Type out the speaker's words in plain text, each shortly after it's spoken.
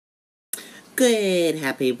Good,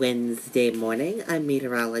 happy Wednesday morning. I'm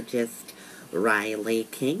meteorologist Riley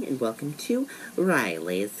King, and welcome to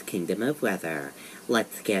Riley's Kingdom of Weather.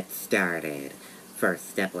 Let's get started.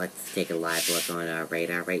 First up, let's take a live look on our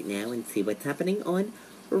radar right now and see what's happening on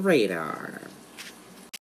radar.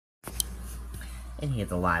 And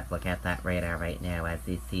here's a live look at that radar right now. As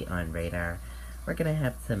you see on radar, we're going to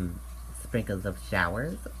have some sprinkles of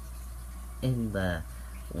showers in the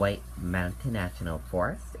White Mountain National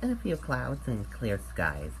Forest, and a few clouds and clear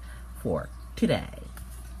skies for today.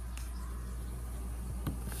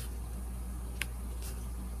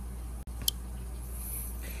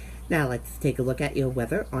 Now let's take a look at your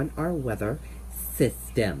weather on our weather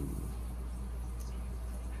system.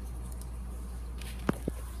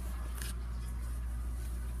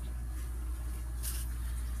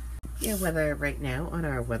 Your weather right now on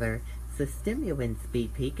our weather system, your wind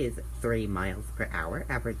speed peak is 3 miles per hour,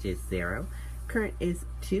 average is 0, current is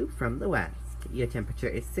 2 from the west. Your temperature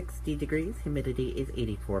is 60 degrees, humidity is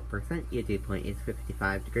 84%, your dew point is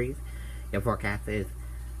 55 degrees, your forecast is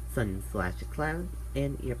sun/cloud,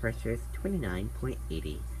 and your pressure is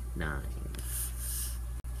 29.89.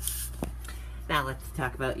 Now let's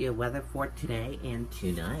talk about your weather for today and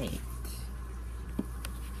tonight.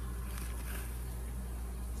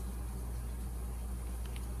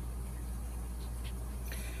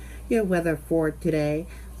 Your weather for today,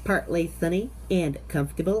 partly sunny and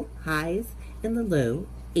comfortable, highs in the low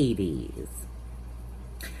 80s.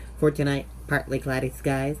 For tonight, partly cloudy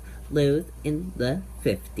skies, lows in the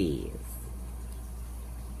 50s.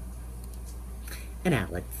 And now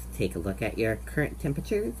let's take a look at your current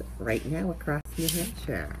temperatures right now across New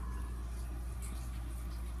Hampshire.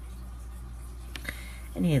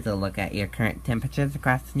 And here's a look at your current temperatures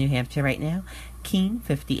across New Hampshire right now. Keene,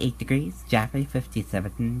 58 degrees. Jaffrey,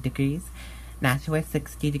 57 degrees. Nashua,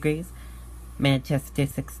 60 degrees. Manchester,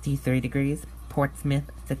 63 degrees.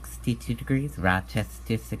 Portsmouth, 62 degrees.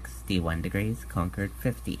 Rochester, 61 degrees. Concord,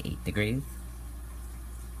 58 degrees.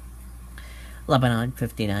 Lebanon,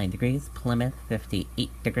 59 degrees. Plymouth,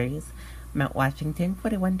 58 degrees. Mount Washington,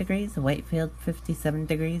 41 degrees. Whitefield, 57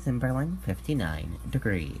 degrees. And Berlin, 59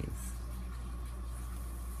 degrees.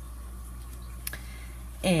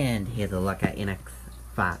 And here's a look at your next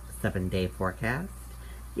 7-day forecast.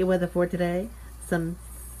 Your weather for today, some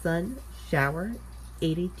sun, shower,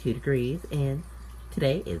 82 degrees, and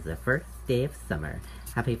today is the first day of summer.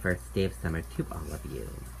 Happy first day of summer to all of you.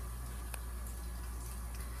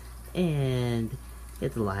 And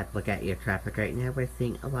here's a live look at your traffic right now. We're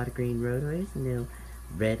seeing a lot of green roadways, no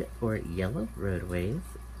red or yellow roadways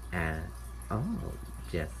at all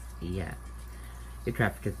just yet. Your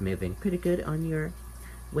traffic is moving pretty good on your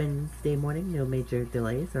Wednesday morning, no major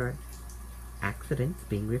delays or accidents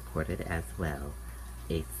being reported as well.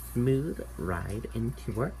 A smooth ride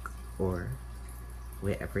into work or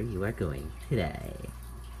wherever you are going today.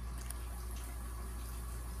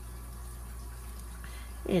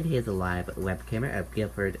 And here's a live web camera of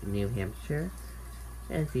Guilford, New Hampshire.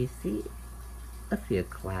 As you see, a few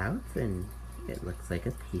clouds, and it looks like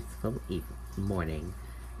a peaceful morning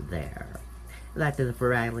there. That does it for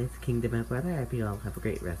Riley's Kingdom of Weather. I hope you all have a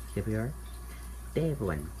great rest of your day,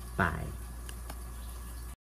 everyone. Bye.